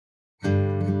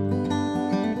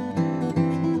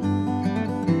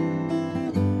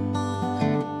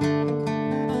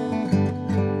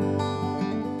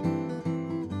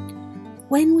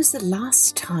When was the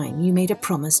last time you made a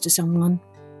promise to someone?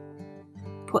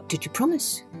 What did you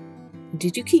promise?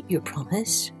 Did you keep your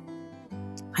promise?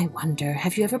 I wonder,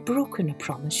 have you ever broken a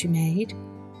promise you made?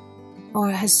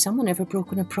 Or has someone ever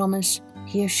broken a promise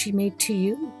he or she made to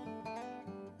you?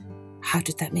 How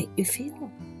did that make you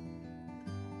feel?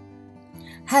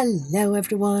 Hello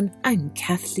everyone, I'm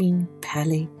Kathleen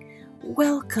Pally.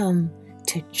 Welcome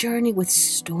to Journey with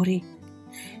Story.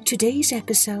 Today's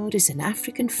episode is an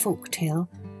African folktale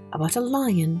about a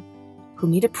lion who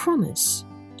made a promise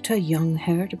to a young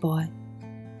herd boy.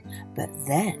 But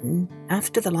then,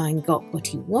 after the lion got what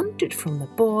he wanted from the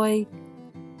boy,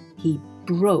 he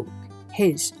broke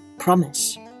his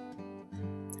promise.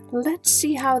 Let's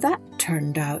see how that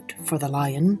turned out for the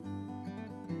lion.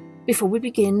 Before we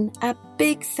begin, a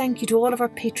big thank you to all of our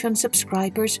Patreon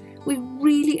subscribers. We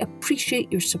really appreciate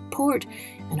your support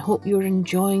and hope you're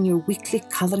enjoying your weekly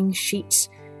colouring sheets.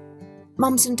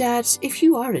 Mums and dads, if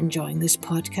you are enjoying this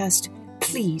podcast,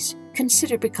 please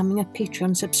consider becoming a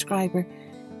Patreon subscriber,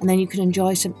 and then you can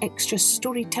enjoy some extra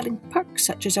storytelling perks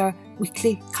such as our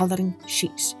weekly colouring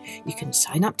sheets. You can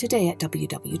sign up today at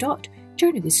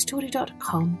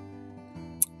www.journeywithstory.com.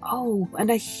 Oh,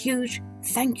 and a huge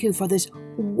thank you for this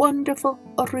wonderful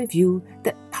review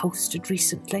that posted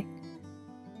recently.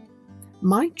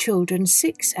 My children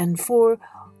 6 and 4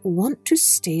 want to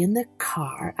stay in the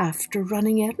car after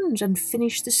running errands and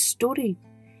finish the story.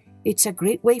 It's a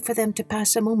great way for them to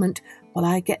pass a moment while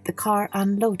I get the car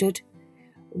unloaded.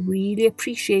 Really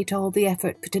appreciate all the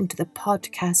effort put into the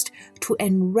podcast to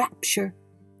enrapture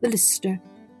the listener.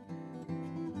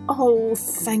 Oh,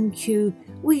 thank you.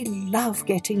 We love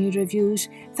getting your reviews.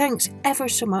 Thanks ever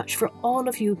so much for all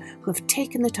of you who have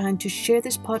taken the time to share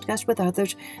this podcast with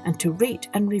others and to rate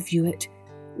and review it.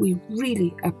 We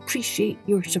really appreciate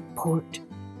your support.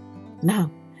 Now,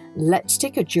 let's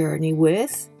take a journey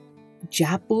with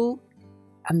Jabu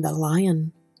and the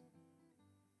Lion.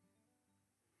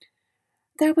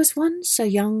 There was once a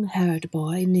young herd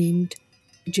boy named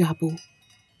Jabu.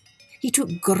 He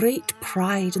took great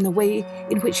pride in the way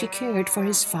in which he cared for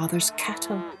his father's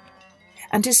cattle.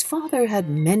 And his father had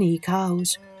many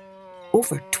cows,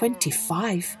 over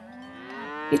 25.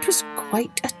 It was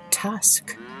quite a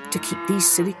task to keep these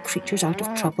silly creatures out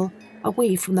of trouble,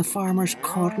 away from the farmer's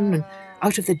corn and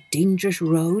out of the dangerous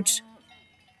roads.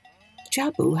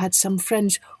 Jabu had some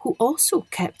friends who also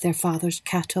kept their father's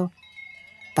cattle,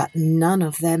 but none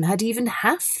of them had even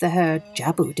half the herd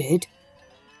Jabu did,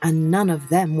 and none of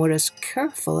them were as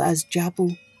careful as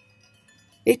Jabu.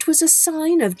 It was a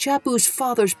sign of Jabu's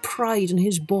father's pride in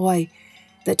his boy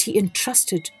that he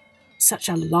entrusted such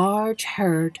a large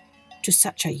herd to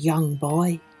such a young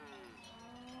boy.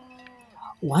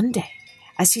 One day,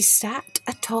 as he sat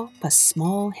atop a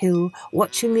small hill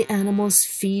watching the animals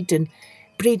feed and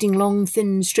braiding long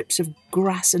thin strips of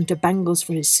grass into bangles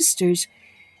for his sisters,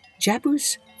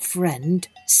 Jabu's friend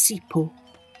Sipo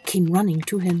came running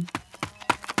to him.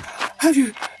 "Have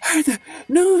you heard the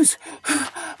news,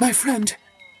 my friend?"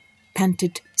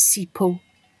 panted Sipo.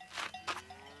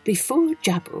 Before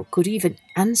Jabu could even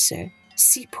answer,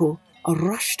 Sipo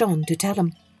rushed on to tell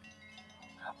him.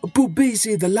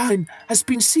 "Bubezi the lion has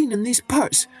been seen in these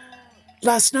parts.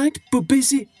 Last night,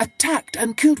 Bubezi attacked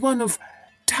and killed one of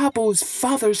Tabo's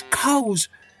father's cows.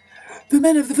 The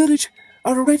men of the village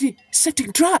are already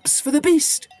setting traps for the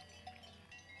beast."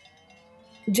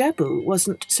 Jabu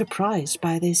wasn't surprised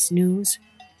by this news.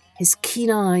 His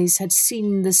keen eyes had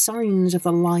seen the signs of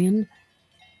the lion,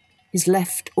 his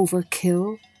leftover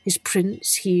kill, his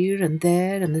prints here and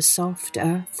there in the soft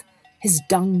earth, his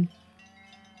dung.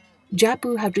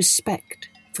 Jabu had respect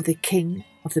for the king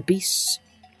of the beasts,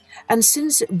 and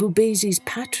since Bubezi's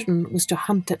pattern was to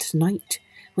hunt at night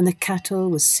when the cattle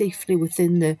was safely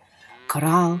within the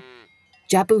corral,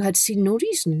 Jabu had seen no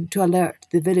reason to alert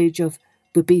the village of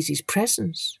Bubezi's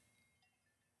presence.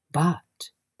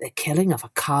 But the killing of a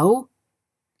cow?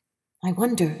 I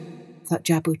wonder, thought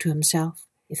Jabu to himself,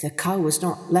 if the cow was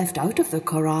not left out of the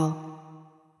corral.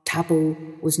 Tabo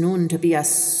was known to be a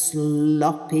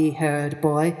sloppy herd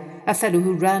boy, a fellow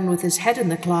who ran with his head in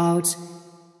the clouds.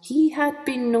 He had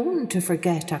been known to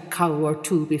forget a cow or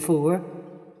two before.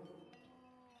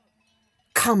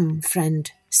 "Come, friend,"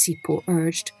 Sipo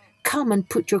urged. "Come and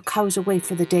put your cows away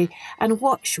for the day and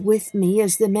watch with me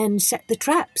as the men set the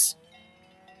traps."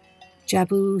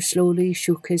 Jabu slowly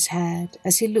shook his head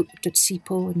as he looked at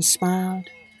Sipo and smiled.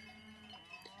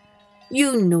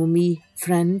 "You know me,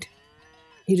 friend,"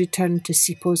 he returned to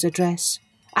Sipo's address.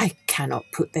 "I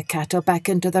cannot put the cattle back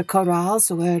into the corral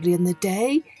so early in the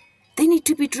day. They need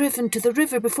to be driven to the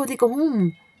river before they go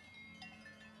home."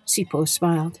 Sipo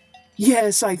smiled.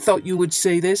 Yes, I thought you would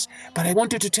say this, but I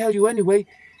wanted to tell you anyway.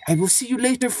 I will see you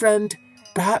later, friend.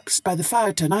 Perhaps by the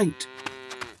fire tonight.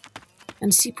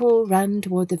 And Sipo ran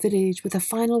toward the village with a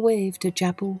final wave to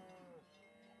Jabu.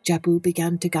 Jabu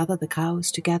began to gather the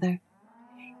cows together.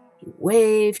 He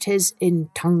waved his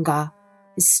intunga,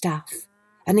 his staff,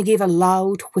 and he gave a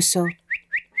loud whistle.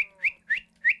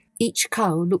 Each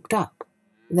cow looked up,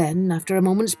 then, after a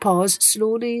moment's pause,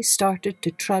 slowly started to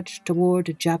trudge toward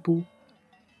Jabu.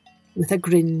 With a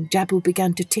grin, Jabu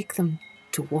began to take them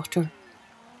to water.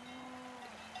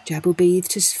 Jabu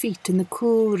bathed his feet in the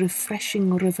cool,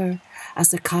 refreshing river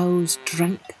as the cows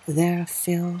drank their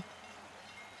fill.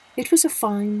 It was a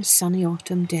fine, sunny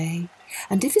autumn day,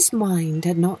 and if his mind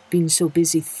had not been so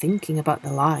busy thinking about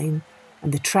the line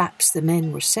and the traps the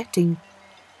men were setting,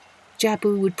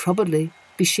 Jabu would probably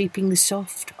be shaping the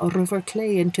soft river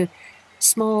clay into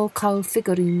small cow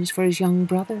figurines for his young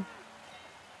brother.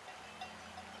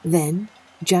 Then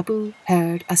Jabu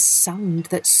heard a sound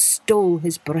that stole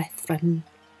his breath from him.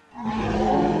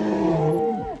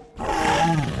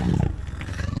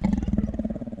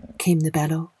 Came the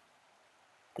bellow.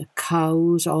 The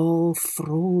cows all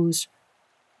froze,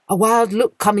 a wild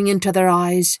look coming into their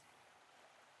eyes.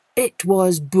 It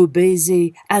was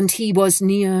Bubezi, and he was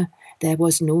near. There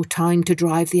was no time to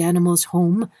drive the animals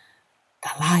home. The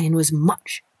lion was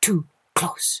much too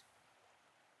close.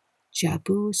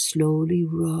 Jabu slowly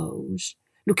rose,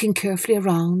 looking carefully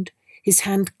around, his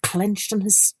hand clenched on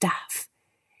his staff.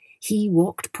 He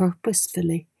walked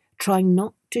purposefully, trying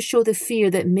not to show the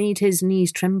fear that made his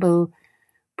knees tremble,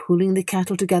 pulling the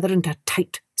cattle together into a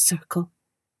tight circle.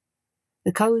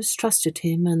 The cows trusted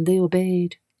him and they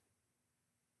obeyed.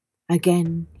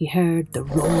 Again he heard the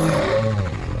roar.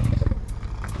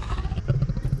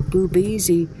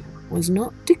 Bubezi was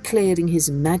not declaring his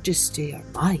majesty or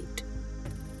might.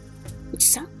 It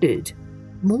sounded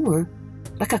more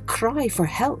like a cry for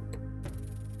help.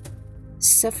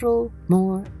 Several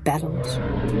more bellows.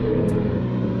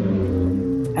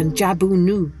 And Jabu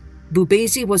knew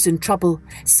Bubezi was in trouble.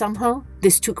 Somehow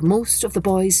this took most of the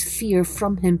boy's fear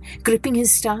from him. Gripping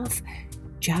his staff,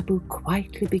 Jabu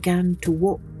quietly began to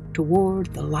walk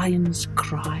toward the lion's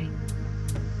cry.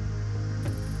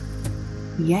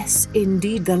 Yes,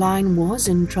 indeed, the lion was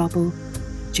in trouble.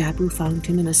 Jabu found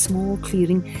him in a small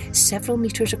clearing several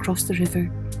meters across the river.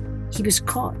 He was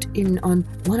caught in on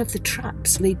one of the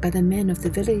traps laid by the men of the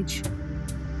village.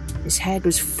 His head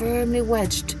was firmly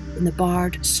wedged in the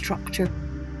barred structure,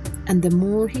 and the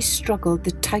more he struggled,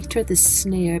 the tighter the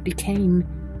snare became.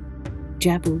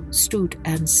 Jabu stood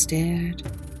and stared.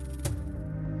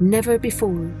 Never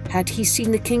before had he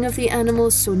seen the king of the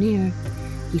animals so near.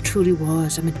 He truly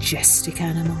was a majestic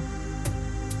animal,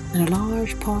 and a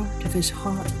large part of his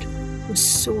heart was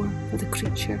sore for the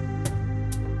creature.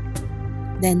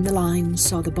 Then the lion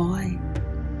saw the boy.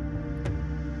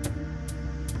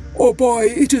 "Oh boy,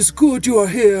 it is good you are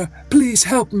here. Please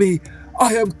help me.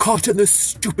 I am caught in this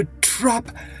stupid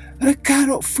trap, and I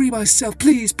cannot free myself.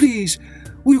 Please, please,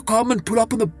 will you come and pull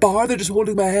up on the bar that is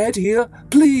holding my head here?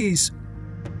 Please."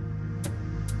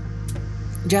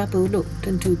 Jabu looked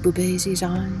into Bubezi's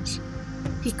eyes.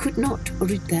 He could not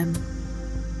read them,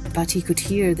 but he could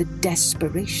hear the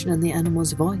desperation in the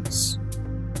animal's voice.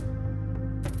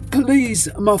 "Please,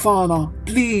 Mafana,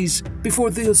 please, before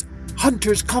those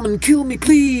hunters come and kill me,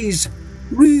 please,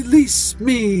 release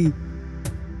me."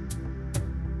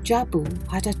 Jabu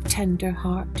had a tender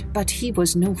heart, but he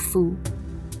was no fool.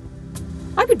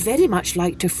 "I would very much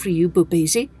like to free you,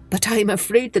 Bubezi, but I am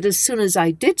afraid that as soon as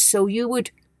I did so, you would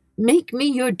make me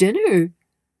your dinner."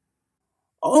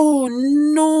 "Oh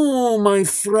no, my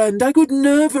friend, I could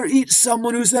never eat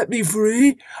someone who set me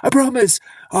free.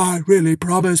 I really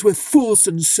promise with full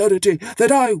sincerity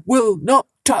that I will not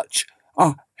touch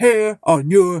a hair on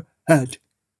your head."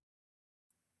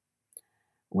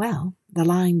 Well, the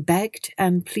lion begged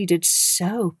and pleaded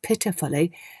so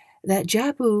pitifully that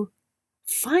Jabu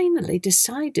finally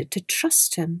decided to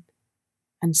trust him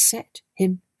and set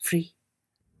him free.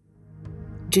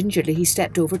 Gingerly he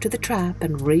stepped over to the trap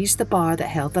and raised the bar that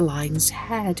held the lion's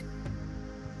head.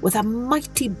 With a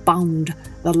mighty bound,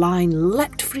 the lion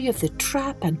leapt free of the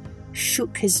trap and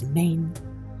shook his mane.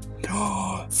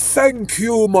 "Thank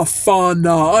you,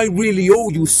 Mafana. I really owe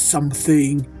you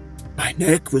something. My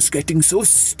neck was getting so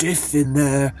stiff in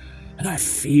there, and I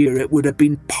fear it would have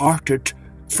been parted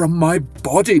from my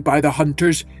body by the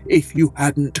hunters if you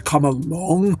hadn't come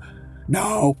along.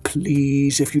 Now,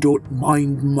 please, if you don't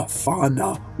mind,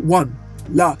 Mafana, one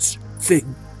last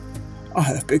thing. I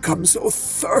have become so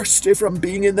thirsty from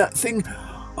being in that thing.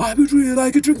 I would really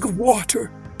like a drink of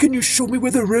water. Can you show me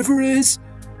where the river is?"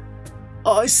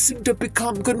 I seem to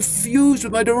become confused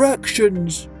with my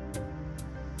directions.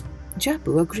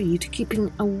 Jabu agreed,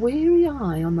 keeping a wary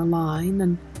eye on the line,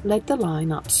 and led the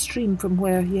line upstream from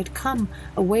where he had come,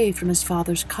 away from his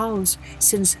father's cows,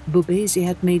 since Bubezi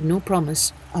had made no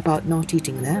promise about not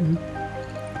eating them.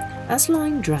 As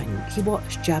Line drank, he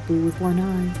watched Jabu with one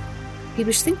eye. He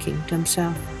was thinking to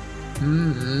himself,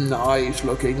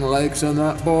 Nice-looking legs on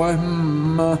that boy.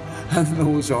 And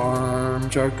those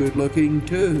arms are good-looking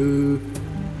too.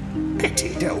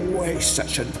 Pity to waste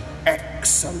such an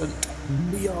excellent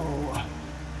meal.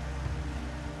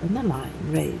 When the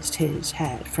lion raised his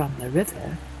head from the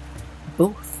river,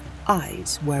 both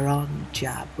eyes were on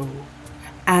Jabu,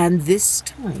 and this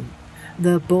time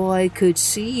the boy could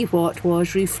see what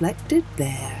was reflected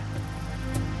there.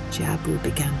 Jabu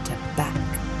began to back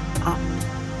up.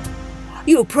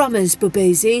 "You promised,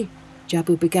 Bubezi,"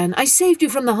 Jabu began. "I saved you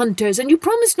from the hunters, and you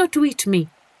promised not to eat me."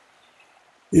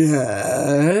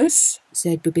 Yes,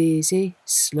 said Bubezi,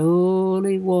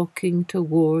 slowly walking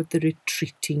toward the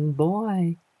retreating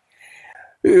boy.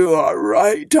 You are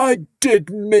right, I did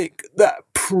make that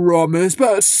promise,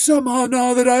 but somehow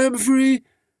now that I am free,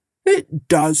 it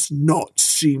does not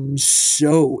seem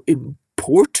so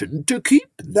important to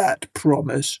keep that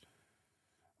promise.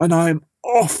 And I am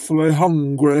awfully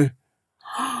hungry.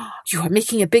 "You are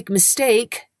making a big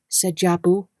mistake," said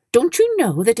Jabu. "Don't you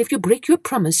know that if you break your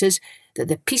promises, that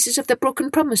the pieces of the broken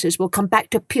promises will come back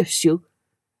to pierce you?"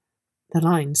 The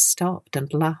lion stopped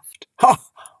and laughed. Ha!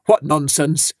 What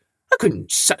nonsense! How can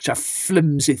such a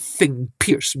flimsy thing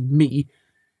pierce me?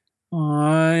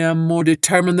 I am more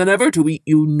determined than ever to eat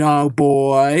you now,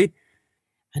 boy.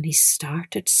 And he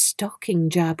started stalking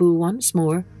Jabu once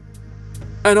more.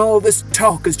 And all this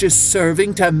talk is just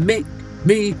serving to make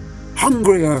me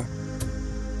hungrier.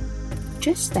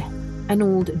 Just then, an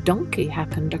old donkey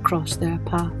happened across their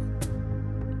path.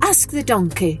 "Ask the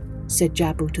donkey," said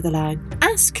Jabu to the lion.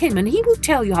 "Ask him, and he will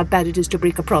tell you how bad it is to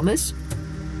break a promise."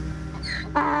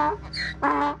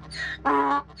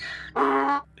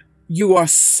 You are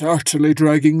certainly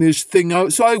dragging this thing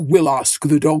out, so I will ask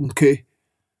the donkey.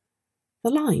 The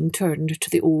lion turned to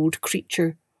the old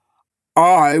creature.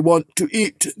 I want to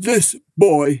eat this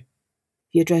boy,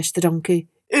 he addressed the donkey.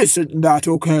 Isn't that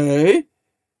okay?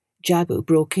 Jabu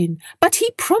broke in. "But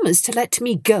he promised to let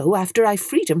me go after I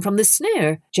freed him from the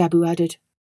snare," Jabu added.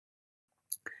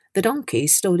 The donkey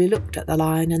slowly looked at the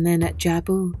lion and then at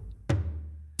Jabu.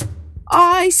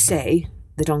 "I say,"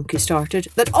 the donkey started,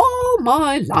 "that all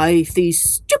my life these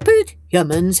stupid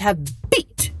humans have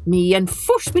beat me and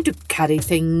forced me to carry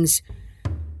things.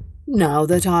 Now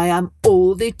that I am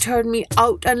old, they turn me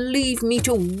out and leave me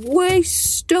to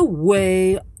waste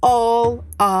away all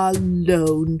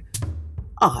alone.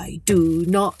 I do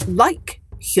not like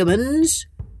humans."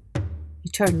 He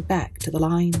turned back to the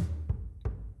lion.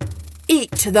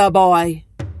 "Eat the boy,"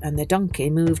 and the donkey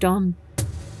moved on.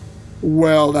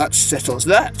 Well, that settles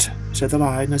that, said the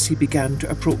lion as he began to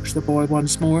approach the boy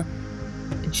once more.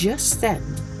 Just then,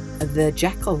 the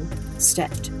jackal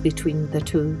stepped between the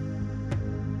two.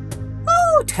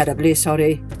 "Oh, terribly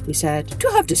sorry," he said, "to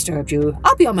have disturbed you.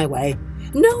 I'll be on my way."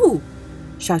 "No,"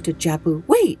 shouted Jabu.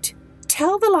 "Wait.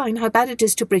 Tell the lion how bad it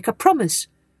is to break a promise."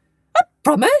 "A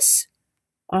promise?"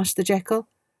 asked the jackal.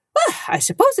 "Well, I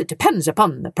suppose it depends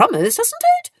upon the promise, doesn't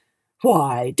it?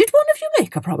 Why, did one of you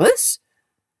make a promise?"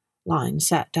 Lion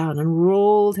sat down and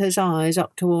rolled his eyes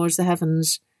up towards the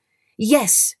heavens.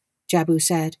 "Yes," Jabu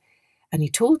said, and he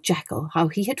told Jackal how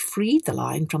he had freed the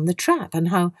lion from the trap, and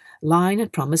how Lion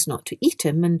had promised not to eat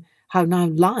him, and how now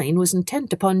Lion was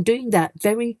intent upon doing that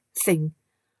very thing.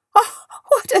 "Oh,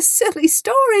 what a silly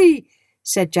story,"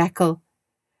 said Jackal.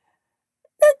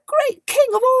 "The great king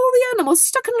of all the animals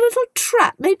stuck in a little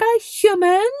trap made by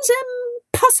humans?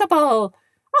 Impossible!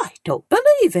 I don't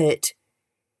believe it."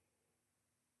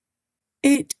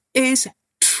 It is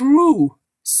true,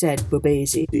 said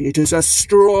Bubezi. "It is a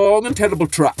strong and terrible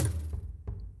trap."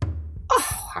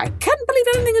 "Oh, I can't believe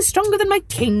anything is stronger than my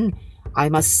king. I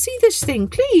must see this thing,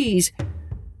 please.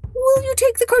 Will you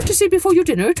take the courtesy before your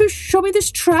dinner to show me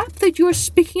this trap that you are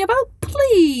speaking about,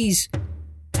 please?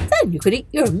 Then you can eat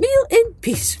your meal in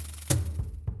peace."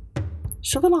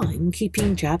 So the lion,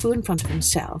 keeping Jabu in front of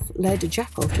himself, led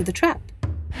Jackal to the trap.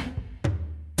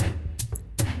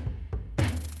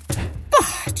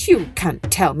 "But you can't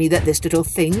tell me that this little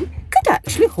thing could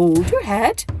actually hold your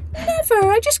head? Never,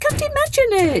 I just can't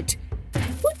imagine it.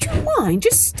 Would you mind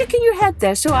just sticking your head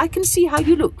there so I can see how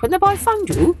you looked when the boy found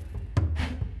you?"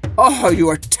 "Oh, you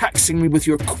are taxing me with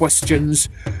your questions.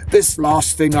 This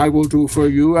last thing I will do for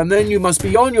you, and then you must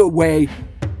be on your way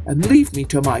and leave me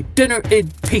to my dinner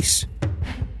in peace."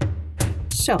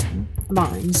 So,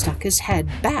 Lion stuck his head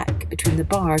back between the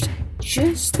bars,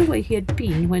 just the way he had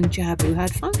been when Jabu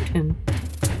had found him.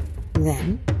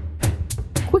 Then,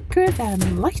 quicker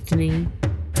than lightning,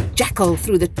 Jackal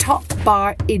threw the top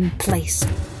bar in place.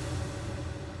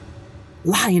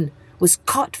 Lion was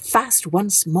caught fast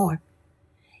once more.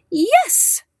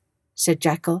 "Yes," said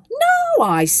Jackal. "Now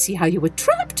I see how you were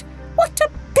trapped. What a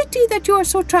pity that you are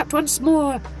so trapped once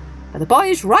more. But the boy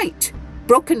is right.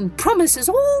 Broken promises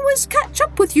always catch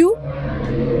up with you."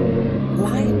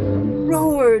 Lion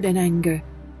roared in anger.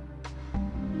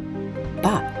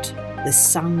 But the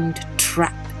sound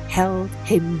trap held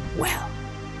him well.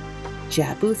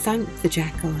 Jabu thanked the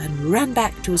Jackal and ran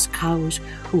back to his cows,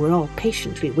 who were all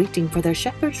patiently waiting for their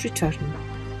shepherd's return.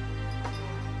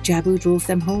 Jabu drove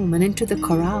them home and into the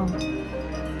corral.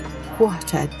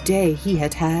 What a day he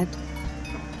had had!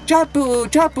 "Jabu,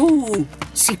 Jabu!"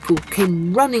 Sipu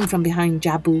came running from behind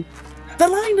Jabu. "The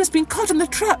lion has been caught in the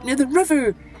trap near the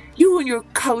river. You and your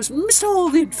cows missed all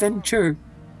the adventure."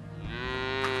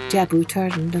 Jabu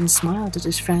turned and smiled at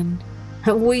his friend.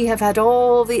 "We have had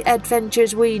all the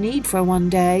adventures we need for one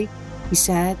day," he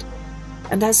said.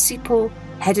 And as Sipo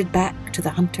headed back to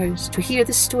the hunters to hear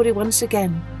the story once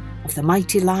again of the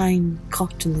mighty lion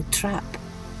caught in the trap,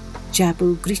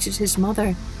 Jabu greeted his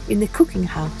mother in the cooking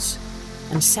house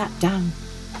and sat down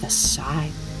with a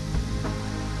sigh.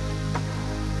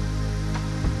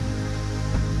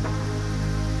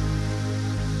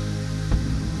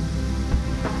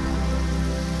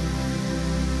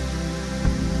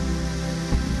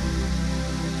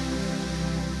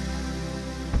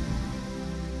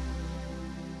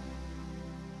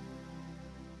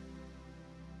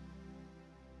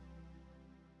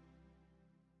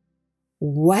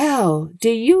 Well,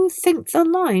 do you think the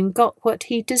lion got what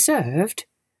he deserved?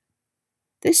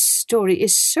 This story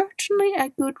is certainly a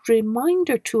good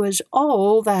reminder to us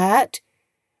all that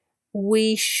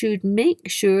we should make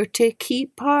sure to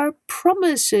keep our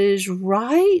promises,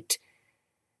 right?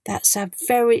 That's a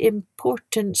very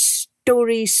important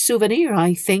story souvenir,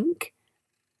 I think.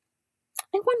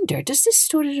 I wonder, does this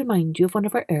story remind you of one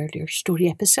of our earlier story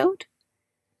episodes?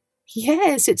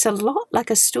 Yes, it's a lot like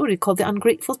a story called The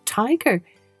Ungrateful Tiger,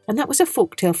 and that was a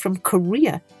folktale from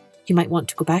Korea. You might want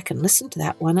to go back and listen to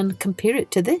that one and compare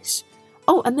it to this.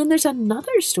 Oh, and then there's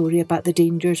another story about the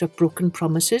dangers of broken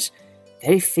promises,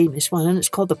 very famous one, and it's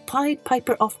called The Pied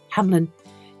Piper of Hamelin.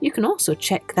 You can also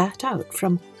check that out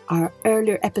from our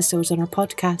earlier episodes on our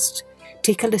podcast.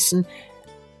 Take a listen.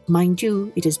 Mind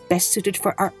you, it is best suited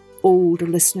for our older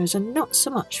listeners and not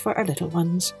so much for our little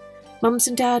ones. Mums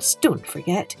and dads, don't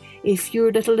forget, if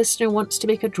your little listener wants to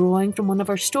make a drawing from one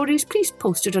of our stories, please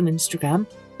post it on Instagram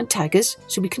and tag us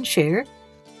so we can share.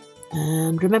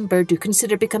 And remember, do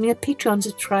consider becoming a Patreon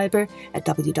subscriber at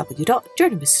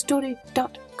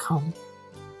www.journeywithstory.com.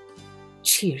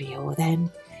 Cheerio then.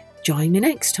 Join me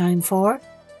next time for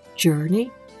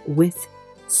Journey with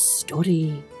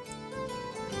Story.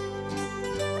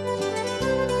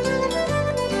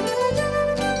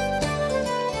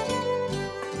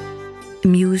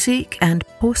 Music and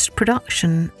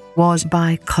post-production was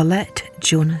by Colette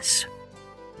Jonas.